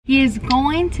he is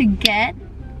going to get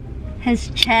his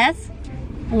chest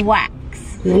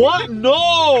waxed. What? No!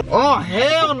 Oh,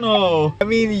 hell no! I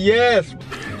mean, yes.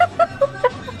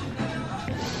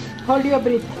 Hold your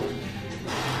breath.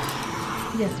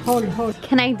 Yes, hold.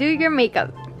 Can I do your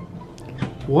makeup?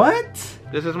 What?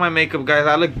 This is my makeup, guys.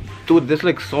 I look, dude, this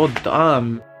looks so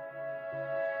dumb.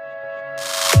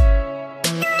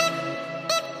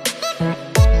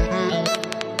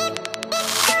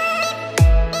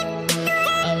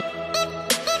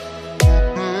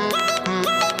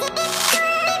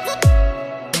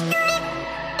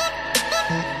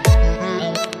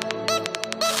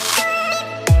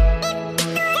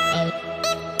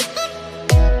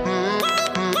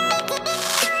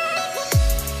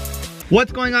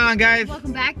 What's going on, guys?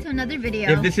 Welcome back to another video.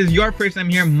 If this is your first time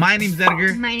here, my name's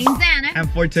Edgar. My name's Anna.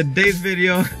 And for today's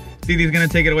video, Didi's gonna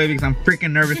take it away because I'm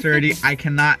freaking nervous already. I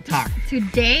cannot talk.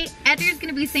 Today, Edgar's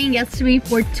gonna be saying yes to me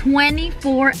for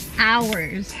 24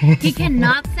 hours. He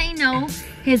cannot say no.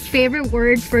 His favorite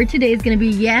word for today is gonna be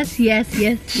yes, yes,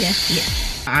 yes, yes, yes.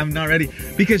 I'm not ready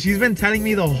because she's been telling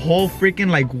me the whole freaking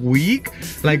like week,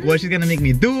 like what she's gonna make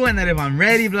me do and that if I'm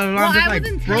ready, blah blah blah. Well, I'm just I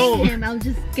wasn't telling him. I was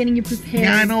just getting you prepared.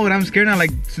 Yeah, I know, but I'm scared now.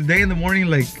 Like today in the morning,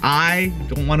 like I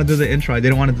don't want to do the intro. I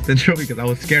didn't want to do the intro because I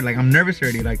was scared. Like I'm nervous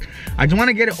already. Like I just want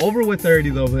to get it over with already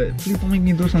though. But please don't make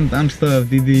me do some dumb stuff,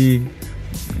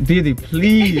 Didi,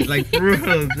 please, like for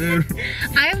real, dude.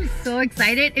 I am so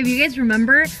excited. If you guys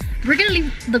remember, we're gonna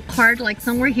leave the card like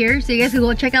somewhere here so you guys can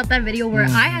go check out that video where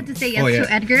I had to say yes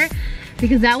to Edgar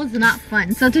because that was not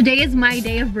fun. So today is my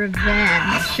day of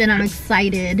revenge and I'm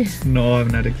excited. No, I'm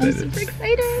not excited. I'm super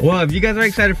excited. Well, if you guys are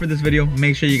excited for this video,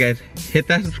 make sure you guys hit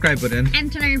that subscribe button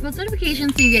and turn on your post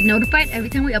notifications so you get notified every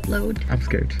time we upload. I'm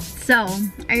scared. So,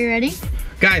 are you ready?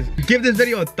 Guys, give this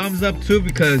video a thumbs up too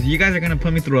because you guys are gonna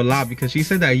put me through a lot because she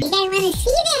said that you guys want to see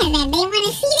this and they want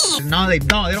to see this. No, they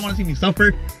don't. They don't want to see me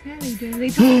suffer. Yeah, they do. They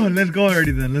do. Let's go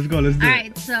already then. Let's go. Let's do it.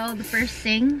 Alright, so the first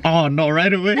thing. Oh no,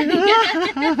 right away.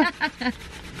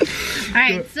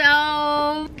 Alright,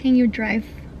 so can you drive?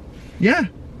 Yeah.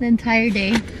 The entire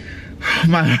day?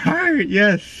 My heart,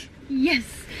 yes. Yes.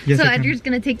 Yes, so Edgar's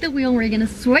gonna take the wheel and we're gonna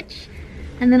switch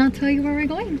and then I'll tell you where we're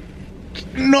going.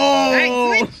 No!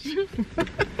 Alright, switch!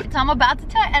 So I'm about to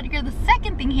tell Edgar the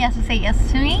second thing he has to say yes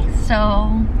to me, so...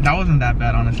 That wasn't that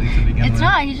bad, honestly, to begin with. It's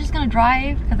not, he's just gonna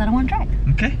drive because I don't want to drive.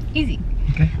 Okay. Easy.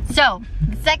 Okay. So,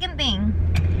 the second thing,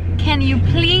 can you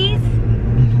please...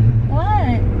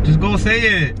 What? Just go say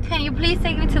it. Can you please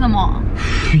take me to the mall?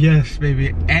 Yes,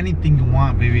 baby. Anything you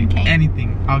want, baby. Okay.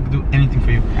 Anything. I'll do anything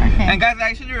for you. Okay. And guys, I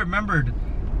actually remembered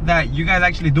that you guys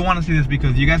actually do want to see this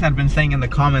because you guys had been saying in the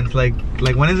comments like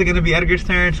when is it gonna be Edgar's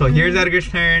turn? So here's Edgar's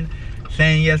turn,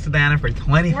 saying yes to Diana for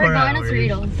 24 We're hours. going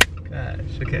to Cerritos.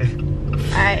 Gosh, okay.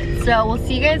 Alright, so we'll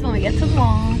see you guys when we get to the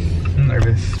mall. I'm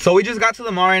nervous. So we just got to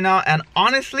the mall right now and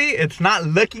honestly it's not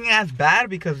looking as bad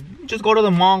because you just go to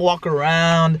the mall, walk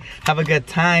around, have a good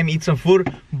time, eat some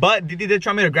food. But Didi did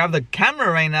try me to grab the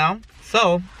camera right now.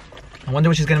 So I wonder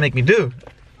what she's gonna make me do.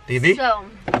 Didi? So,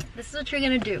 this is what you're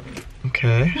gonna do.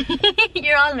 Okay.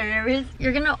 You're all nervous.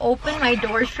 You're gonna open my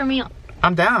doors for me.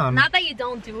 I'm down. Not that you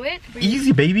don't do it.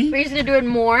 Easy, baby. We're just gonna do it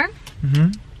more.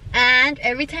 Mm-hmm. And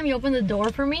every time you open the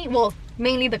door for me, well,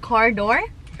 mainly the car door,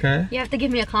 okay, you have to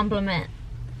give me a compliment.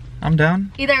 I'm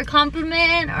down. Either a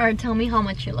compliment or tell me how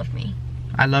much you love me.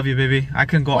 I love you, baby. I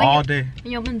can go all day.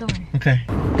 When you open the door. Okay.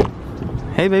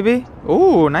 Hey, baby.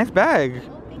 Ooh, nice bag.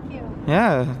 Oh, thank you.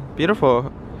 Yeah,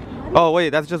 beautiful. Oh, wait,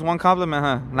 that's just one compliment,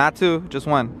 huh? Not two, just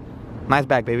one. Nice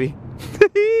bag, baby.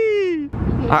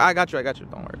 I got you,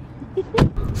 don't worry.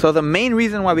 So the main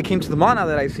reason why we came to the mall now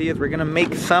that I see is we're gonna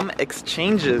make some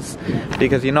exchanges.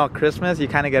 Because you know, Christmas, you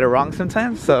kind of get it wrong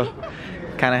sometimes. So,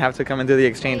 kind of have to come and do the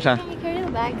exchange, huh? Can you carry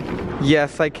the bag?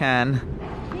 Yes, I can.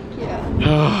 Thank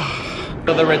you.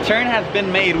 So the return has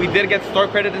been made. We did get store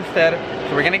credit instead.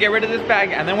 So we're gonna get rid of this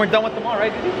bag and then we're done with the mall,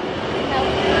 right, Didi?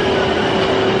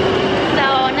 So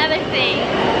another thing.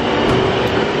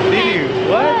 Didi,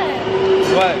 what?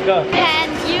 What? Go. Can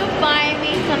you buy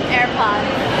me some AirPods?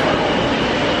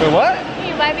 Wait, what? Can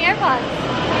you buy me AirPods?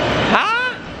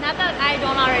 Huh? Not that I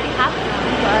don't already have them,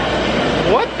 but...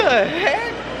 What the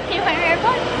heck? Can you buy me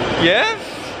AirPods? Yes?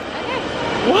 Okay.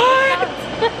 What?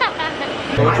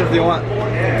 So which one do you want?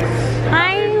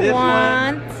 I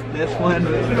want... This one,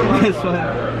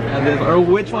 and this, or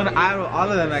which one out of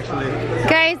all of them actually?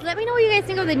 Guys, let me know what you guys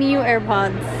think of the new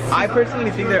AirPods. I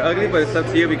personally think they're ugly, but it's up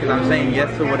to you because I'm saying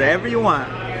yes to whatever you want.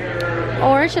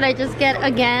 Or should I just get,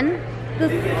 again, the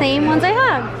same ones I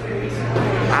have?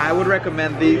 I would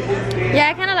recommend these. Yeah,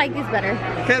 I kind of like these better.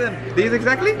 Okay then, these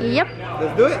exactly? Yep.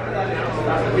 Let's do it.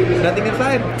 There's nothing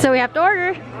inside. So we have to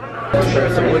order. Sure,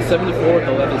 so it's 74 with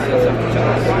 11 cents after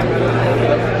tax.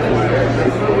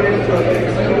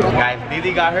 Guys,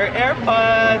 Didi got her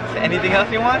AirPods. Anything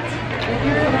else you want?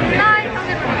 No,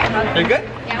 I'm good. You're good?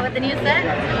 Yeah, with the new set.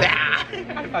 Yeah.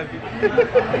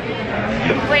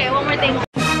 Wait, one more thing.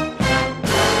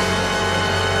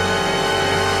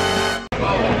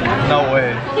 No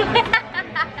way.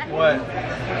 What?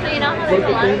 So you know how there's a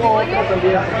lot of people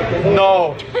here?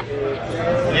 No.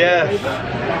 Yes.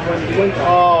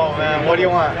 Oh man, what do you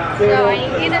want? So I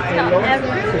need you to tell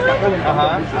everyone subscribe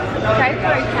to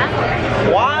our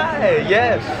channel. Why?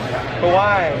 Yes. But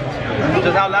why?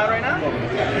 Just out loud right now?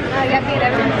 You have to get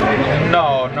everyone.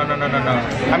 No.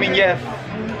 I mean yes.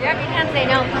 Yeah, you can't say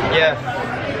no. Yes.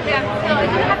 Yeah, so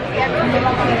you have to get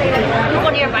everyone.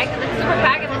 People nearby because it's super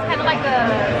packed and it's kind of like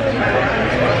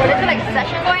there's like a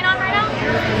session going on right now.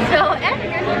 So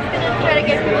Edgar's just gonna try to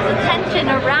get people's attention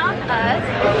around us.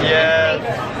 Yes.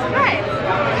 Right.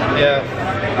 Yes.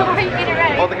 How are you getting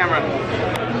ready? Hold the camera.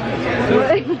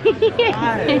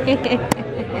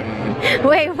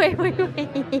 Wait.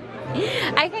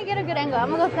 I can't get a good angle. I'm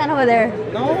gonna go stand over there.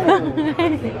 No.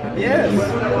 Yes.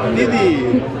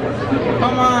 Didi.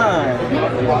 Come on.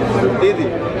 Didi.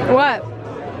 What?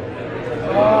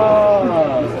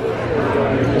 Oh.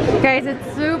 Guys,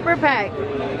 it's super packed.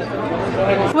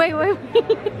 Wait.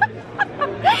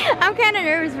 I'm kind of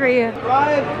nervous for you.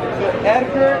 Subscribe to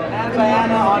Edgar and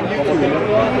Diana on YouTube.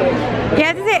 You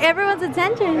have to say everyone's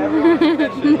attention.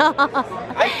 No.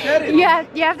 I said it. You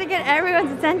have to get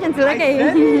everyone's attention to look at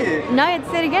you. Said it. No, you have to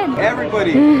say it again.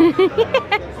 Everybody.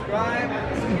 Subscribe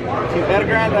to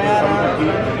Edgar and Diana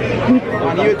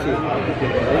on YouTube.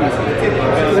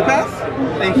 Does it pass?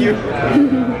 Thank you.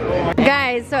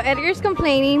 Guys, so Edgar's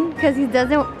complaining because he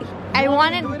doesn't. I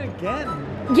wanted. Do it again.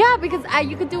 Yeah, because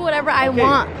you could do whatever I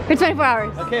want for 24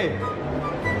 hours. Okay.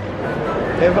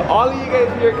 If all of you guys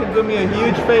here can do me a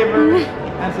huge favor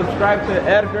and subscribe to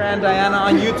Edgar and Diana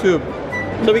on YouTube,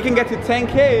 so we can get to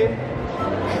 10K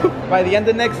by the end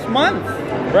of next month,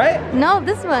 right? No,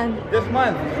 this one. This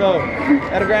month. So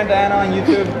Edgar and Diana on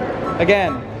YouTube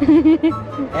again.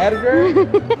 Edgar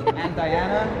and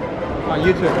Diana on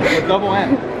YouTube with double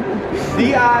N.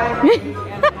 D-I-N-N-A.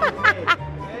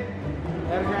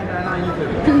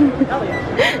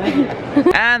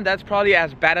 And that's probably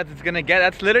as bad as it's gonna get.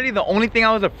 That's literally the only thing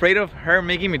I was afraid of her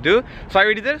making me do. So I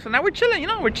already did it. So now we're chilling, you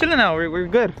know, we're chilling now. We're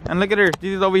good. And look at her.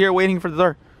 She's over here waiting for the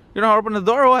door. You know how to open the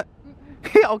door or what?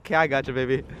 Okay, I got you,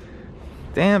 baby.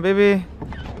 Damn, baby.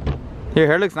 Your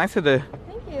hair looks nice today.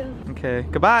 Thank you. Okay,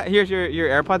 goodbye. Here's your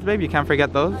AirPods, baby. You can't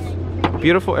forget those.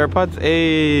 Beautiful AirPods.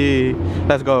 Hey,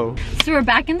 let's go. So we're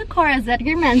back in the car as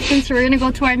Edgar mentioned. So we're gonna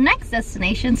go to our next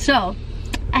destination. So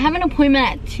I have an appointment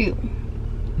at 2.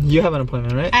 You have an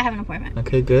appointment, right? I have an appointment.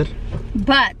 Okay, good.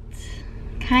 But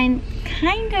kind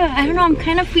of, I don't know, I'm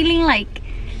kind of feeling like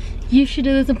you should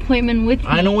do this appointment with me.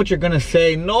 I know what you're gonna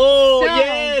say. No, so,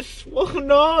 yes. Oh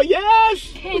no,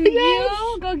 yes. Can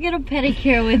you go get a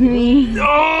pedicure with me?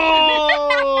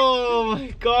 Oh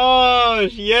my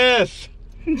gosh, yes.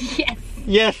 Yes.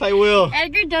 Yes, I will.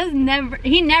 Edgar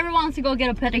he never wants to go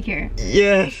get a pedicure.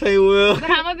 Yes, I will.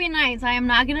 But I'm gonna be nice. I am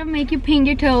not gonna make you paint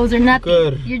your toes or nothing.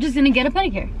 Good. You're just gonna get a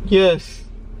pedicure. Yes.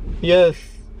 Yes,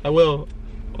 I will.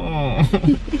 Oh.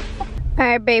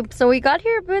 Alright, babe. So we got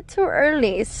here a bit too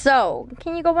early. So,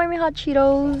 can you go buy me hot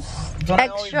Cheetos?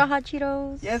 Extra hot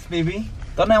Cheetos? Yes, baby.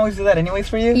 Don't I always do that anyways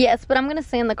for you? Yes, but I'm gonna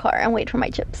stay in the car and wait for my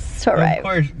chips to arrive. Of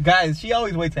course. Guys, she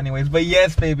always waits anyways. But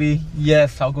yes, baby.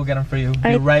 Yes, I'll go get them for you.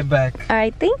 Be right back.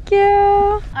 Alright, thank you.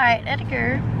 Alright,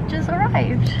 Edgar just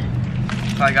arrived.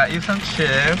 So I got you some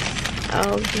chips.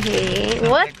 Okay. Some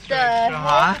what extra the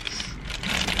hot.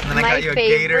 And then I got you a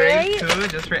Gatorade too,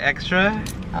 just for extra.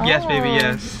 Oh. Yes, baby,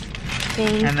 yes.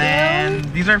 Thank and then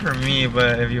these are for me,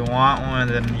 but if you want one,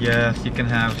 then yes, you can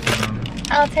have some.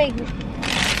 I'll take it.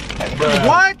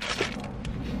 What?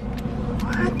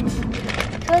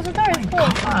 Close the door, it's cool.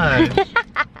 Gosh.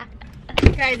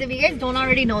 Guys, if you guys don't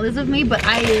already know this of me, but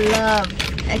I love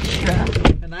extra.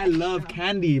 And I love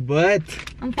candy, but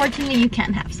unfortunately you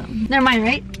can't have some. They're mine,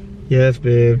 right? Yes,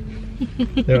 babe.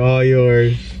 They're all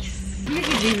yours. Look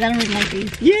at these, I don't really like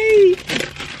these. Yay!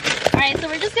 Alright, so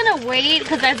we're just gonna wait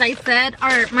because as I said,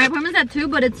 my appointment's at 2,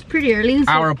 but it's pretty early.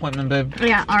 So, our appointment, babe.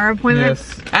 Yeah, our appointment.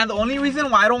 Yes. And the only reason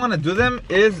why I don't want to do them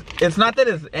is, it's not that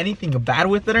it's anything bad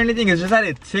with it or anything, it's just that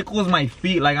it tickles my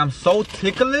feet. Like, I'm so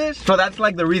ticklish. So that's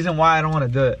like the reason why I don't want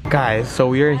to do it. Guys, so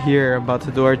we are here about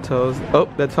to do our toes. Oh,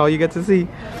 that's all you get to see.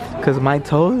 Because my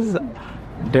toes,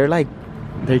 they're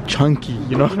chunky,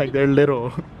 you know, like they're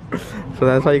little. So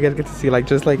that's why you guys get to see, like,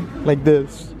 just like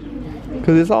this.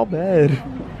 Because it's all bad.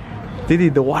 Didi,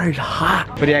 the water's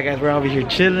hot. But yeah, guys, we're over here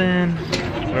chilling.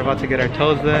 We're about to get our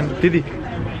toes done. Didi,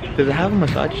 does it have a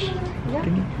massage? Yeah.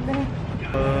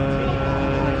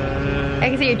 I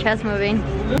can see your chest moving.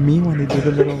 Me when they do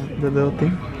the little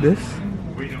thing, this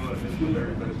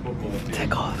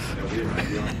tickles.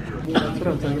 That's what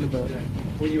I'm talking about.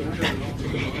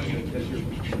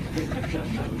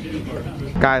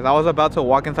 Guys, I was about to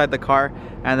walk inside the car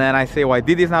and then I say, why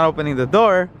Didi's not opening the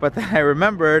door? But then I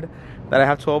remembered that I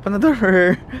have to open the door for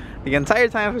her the entire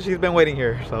time she's been waiting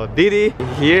here. So Didi,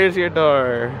 here's your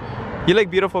door. You look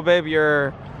beautiful, babe.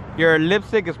 Your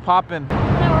lipstick is popping.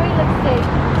 I'm not wearing lipstick.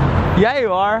 Yeah,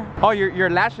 you are. Oh, your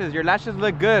lashes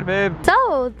look good, babe.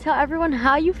 So, tell everyone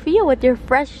how you feel with your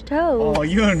fresh toes. Oh,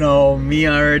 you know me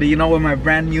already. You know, with my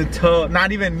brand new toe.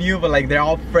 Not even new, but like they're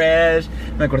all fresh.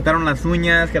 Me cortaron las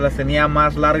uñas, que las tenía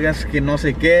más largas que no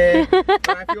sé qué.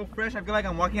 But I feel fresh. I feel like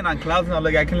I'm walking on clouds now.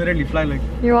 Like I can literally fly. Like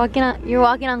you're walking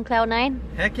on cloud 9.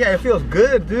 Heck yeah, it feels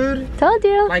good, dude. Told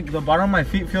you. Like the bottom of my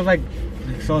feet feels like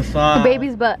so soft. The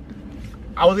baby's butt.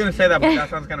 I was gonna say that, but that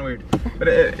sounds kind of weird. But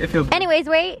it feels good. Anyways,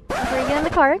 wait. Before you get in the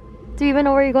car, do you even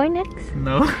know where you're going next?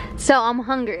 No. So I'm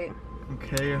hungry.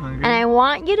 Okay, you're hungry. And I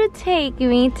want you to take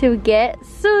me to get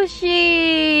sushi.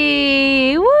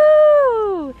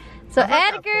 Woo! So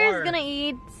Edgar's gonna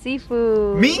eat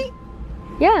seafood. Me?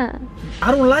 Yeah.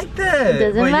 I don't like that.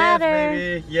 Doesn't matter.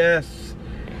 Yes, baby. Yes.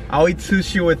 I'll eat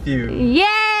sushi with you.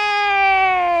 Yay!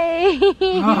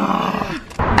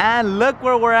 And look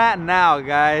where we're at now,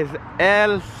 guys.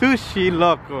 El Sushi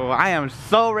Loco. I am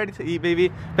so ready to eat, baby.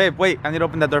 Babe, wait. I need to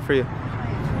open that door for you.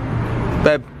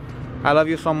 Babe, I love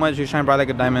you so much. You shine bright like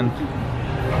a diamond.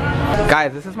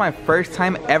 Guys, this is my first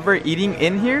time ever eating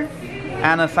in here.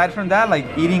 And aside from that, like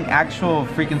eating actual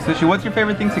freaking sushi. What's your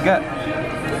favorite thing to get?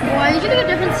 Well, I usually get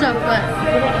different stuff, but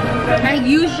I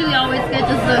usually always get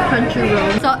just the crunchy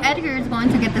roll. So Edgar is going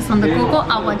to get this one, the coco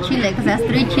agua chile, because it has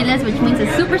 3 chiles, which means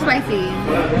it's super spicy.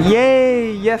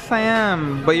 Yay! Yes, I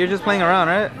am. But you're just playing around,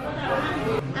 right?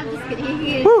 I'm just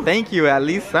kidding. Woo, thank you. At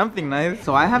least something nice.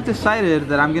 So I have decided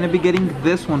that I'm gonna be getting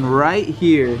this one right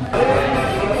here.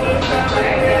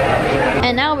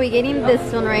 And now we're getting this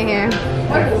one right here.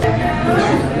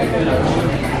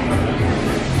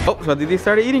 Oh, so Didi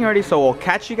started eating already, so we'll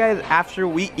catch you guys after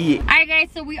we eat. Alright guys,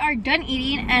 so we are done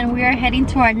eating and we are heading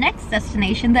to our next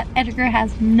destination that Edgar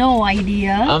has no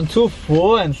idea. I'm too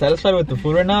full and satisfied with the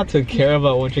food right now to care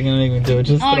about what you're gonna make me do.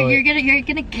 Just you're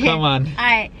gonna care. Come on.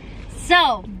 Alright,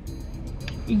 so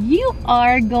you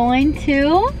are going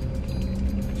to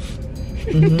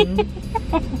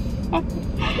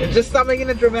Just stop making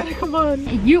it dramatic, come on.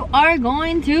 You are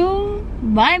going to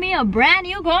buy me a brand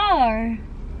new car.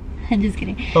 I'm just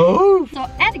kidding. Oh. So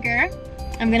Edgar,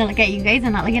 I'm gonna look at you guys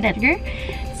and not look at Edgar.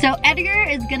 So Edgar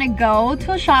is gonna go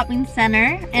to a shopping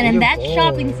center, and in that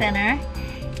shopping center,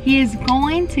 he is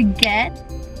going to get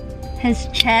his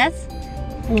chest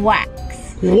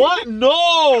waxed. What?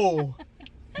 No!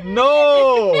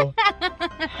 No!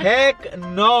 Heck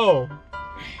no!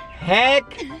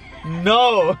 Heck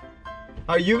no!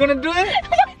 Are you gonna do it?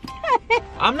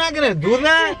 I'm not gonna do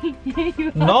that.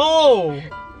 No!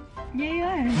 Yeah, you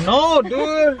are. No,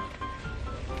 dude.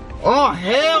 Oh,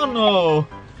 hell no.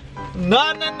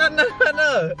 No.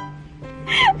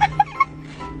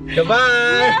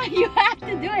 Goodbye. No, you have to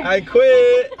do it. I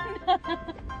quit.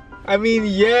 I mean,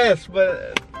 yes,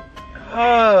 but...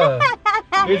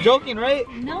 you're joking, right?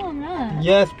 No, I'm not.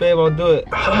 Yes, babe, I'll do it.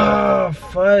 Ah,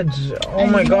 fudge. Oh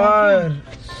my god.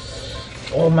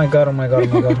 Oh my god, oh my god,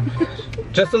 oh my god.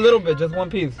 Just a little bit, just one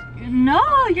piece. No,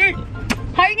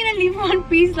 how are you gonna leave one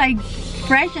piece like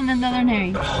fresh and then the other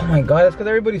hairy? Oh my god, that's because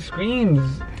everybody screams.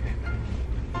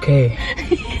 Okay.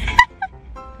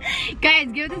 Guys,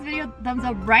 give this video a thumbs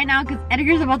up right now because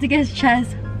Edgar's about to get his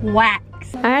chest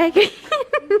waxed. Alright.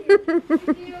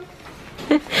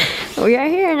 We are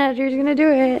here and Edgar's gonna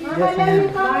do it.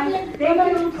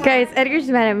 Guys, Edgar's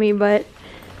mad at me, but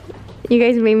you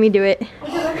guys made me do it.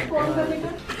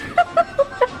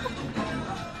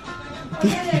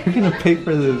 You're gonna pay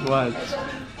for this, watch.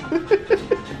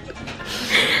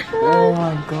 Oh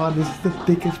my god, this is the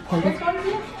thickest part of it.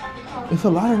 It's a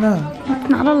lot or not? It's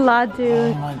not a lot,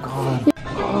 dude. Oh my god.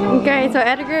 Okay, so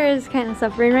Edgar is kind of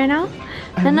suffering right now.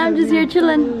 And I'm just here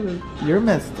chilling. You're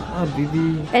messed up,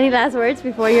 baby. Any last words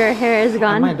before your hair is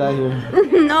gone? I might die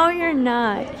here. No, you're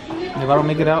not. If I don't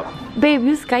make it out. Babe,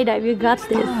 you skydive, you got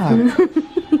this.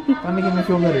 Stop making me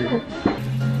feel better.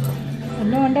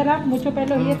 No, under up, mucho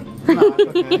pelo here. No,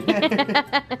 it's okay.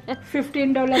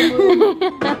 $15.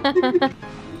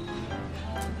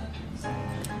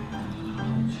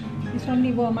 It's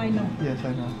only warm, I know. Yes,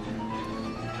 I know.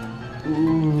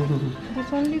 Ooh.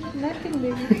 It's only nothing,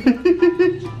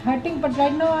 baby. Hurting, but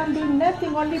right now I'm doing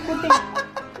nothing, only putting.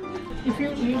 If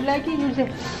you like it, you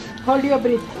say, hold your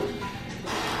breath.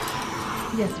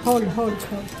 Yes, hold.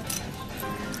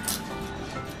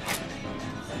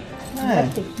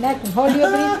 Nothing. Hold your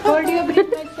breath,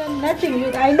 my son.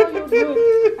 Nothing. I know you do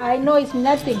it. I know it's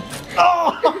nothing.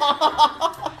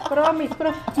 Promise.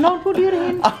 No, put your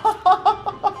hand.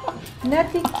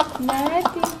 Nothing.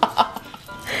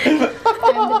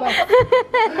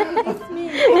 It's me.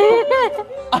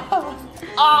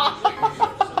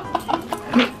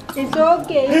 It's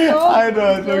okay. I know,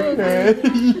 it's okay.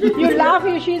 You laugh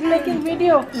if she's making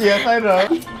video. Yes, I know.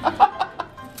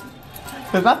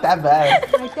 It's not that bad.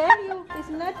 I tell you, it's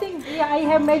nothing. Yeah, I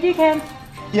have magic hands.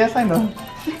 Yes, I know.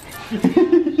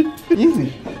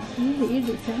 Easy,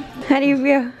 son. How do you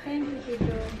feel?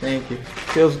 Thank you.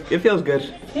 It feels good.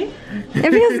 It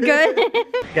feels good.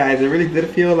 Guys, it really did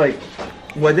feel like,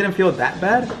 well, it didn't feel that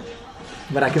bad,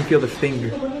 but I can feel the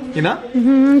sting. You know?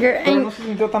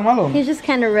 He's just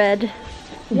kind of red.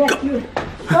 Yes, you.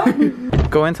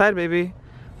 Go inside, baby.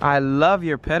 I love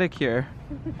your pedicure.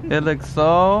 It looks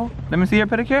so... Let me see your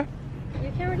pedicure.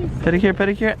 You can't really see.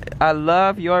 Pedicure. I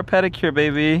love your pedicure,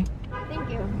 baby. Thank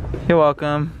you. You're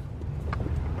welcome.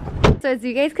 So as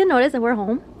you guys can notice, that we're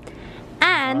home.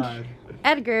 And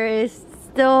Edgar is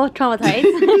still traumatized.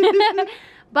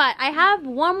 But I have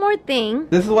one more thing.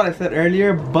 This is what I said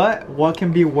earlier, but what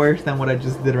can be worse than what I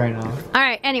just did right now?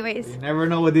 Alright, anyways. You never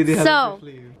know what Didi has on her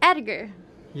sleeve. Edgar.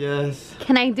 Yes.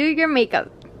 Can I do your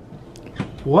makeup?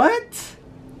 What?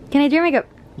 Can I do your makeup?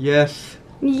 Yes.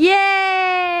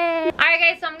 Yay! Alright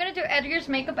guys, so I'm gonna do Edgar's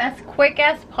makeup as quick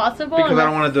as possible. Because I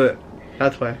don't want to do it.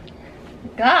 That's why.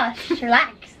 Gosh,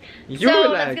 relax.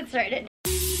 Let's get started.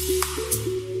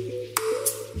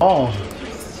 Oh,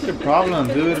 what's your problem,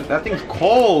 dude? That thing's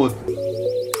cold.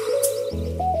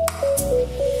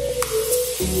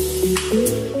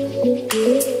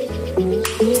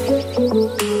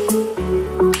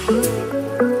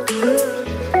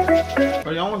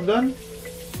 Are you almost done?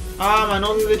 Ah, my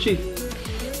nose is itchy.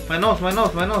 My nose.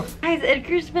 Guys,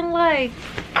 Edgar's been like...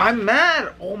 I'm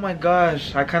mad. Oh my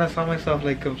gosh. I kind of saw myself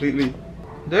like completely.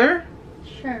 There?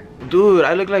 Sure. Dude,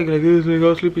 I look like this, like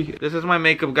all sleepy. This is my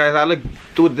makeup, guys.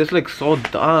 Dude, this looks so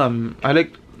dumb.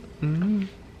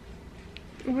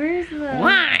 Where's the...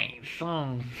 Why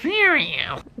so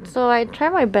serious? So I try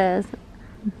my best.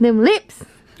 Them lips.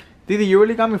 Didi, you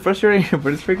really got me frustrated,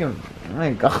 but it's freaking... Oh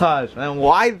my gosh, man.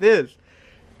 Why this?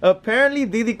 Apparently,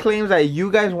 Didi claims that you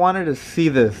guys wanted to see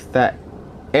this. That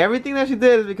everything that she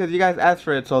did is because you guys asked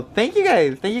for it. So thank you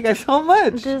guys. Thank you guys so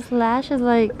much. This lash is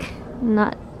like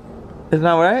not... It's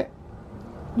not right?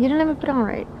 You didn't let me put it on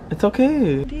right. It's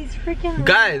okay. These freaking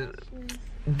guys,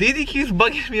 Didi keeps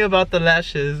bugging me about the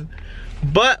lashes,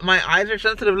 but my eyes are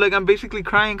sensitive. Look, I'm basically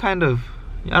crying, kind of.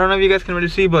 I don't know if you guys can really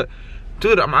see, but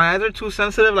dude, my eyes are too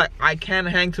sensitive. Like, I can't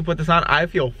hang to put this on. I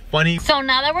feel funny. So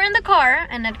now that we're in the car,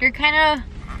 and Edgar kind of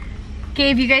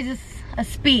gave you guys a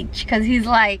speech, because he's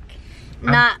like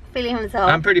not feeling himself.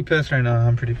 I'm pretty pissed right now.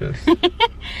 I'm pretty pissed.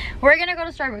 We're gonna go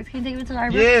to Starbucks. Can you take me to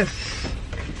Starbucks? Yes.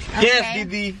 Okay. Yes,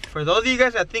 Didi. For those of you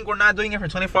guys that think we're not doing it for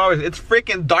 24 hours, it's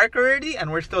freaking dark already and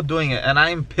we're still doing it, and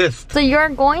I'm pissed. So you're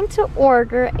going to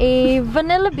order a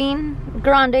vanilla bean,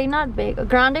 grande, not big, a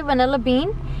grande vanilla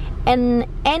bean, and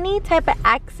any type of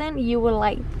accent you would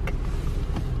like.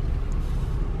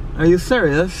 Are you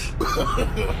serious?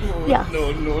 Yeah.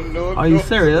 No. Are you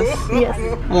serious? Yes.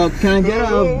 Can I get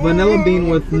a vanilla bean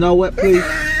with no wet, please?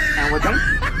 And what else?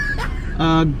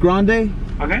 Grande.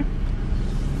 Okay.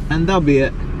 And that'll be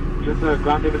it. Just a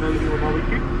grande vanilla bean with no whipped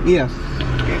cream? Yes.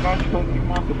 Okay, I'll just open you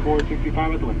off the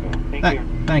 465 at the window. Thank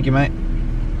you. Thank you, mate.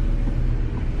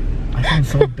 I sound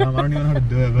so dumb. I don't even know how to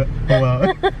do it, but oh well.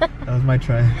 That was my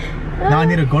try. Now I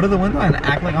need to go to the window and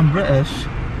act like I'm British. You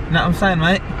know what I'm saying,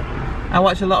 mate? I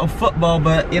watch a lot of football,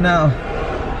 but you know,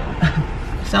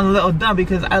 I sound a little dumb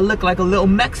because I look like a little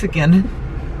Mexican.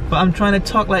 But I'm trying to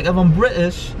talk like if I'm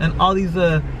British, and all these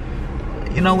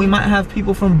you know, we might have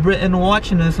people from Britain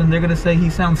watching this and they're gonna say he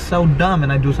sounds so dumb,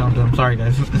 and I do sound dumb. Sorry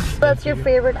guys. That's your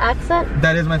favorite accent?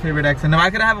 That is my favorite accent. If I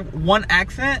could have one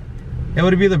accent, it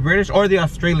would be the British or the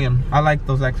Australian. I like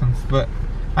those accents, but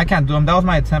I can't do them. That was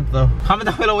my attempt though. Comment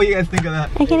down below what you guys think of that.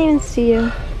 I can't even see you.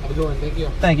 I'm doing, thank you.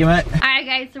 Thank you, mate. Alright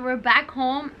guys, so we're back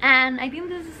home, and I think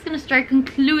this is gonna start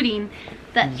concluding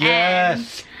the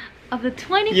end of the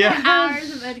 24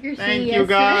 hours of Edgar saying yes.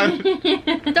 Thank you,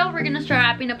 God. So we're gonna start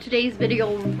wrapping up today's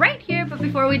video right here, but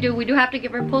before we do have to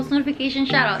give our post notification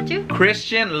shout out to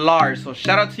Christian Lars. So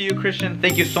shout out to you, Christian.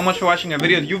 Thank you so much for watching our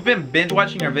videos. You've been binge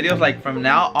watching our videos like from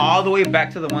now all the way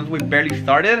back to the ones we barely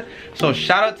started. So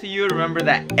shout out to you. Remember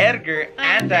that Edgar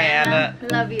and Diana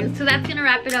love you. So that's gonna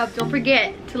wrap it up. Don't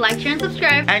forget to like, share, and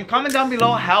subscribe. And comment down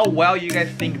below how well you guys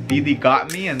think Didi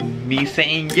got me and me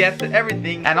saying yes to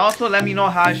everything. And also let me know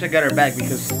how I should get her back,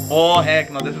 because oh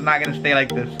heck no, this is not gonna stay like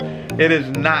this. It is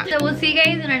not. So we'll see you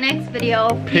guys in our next video.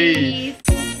 Peace.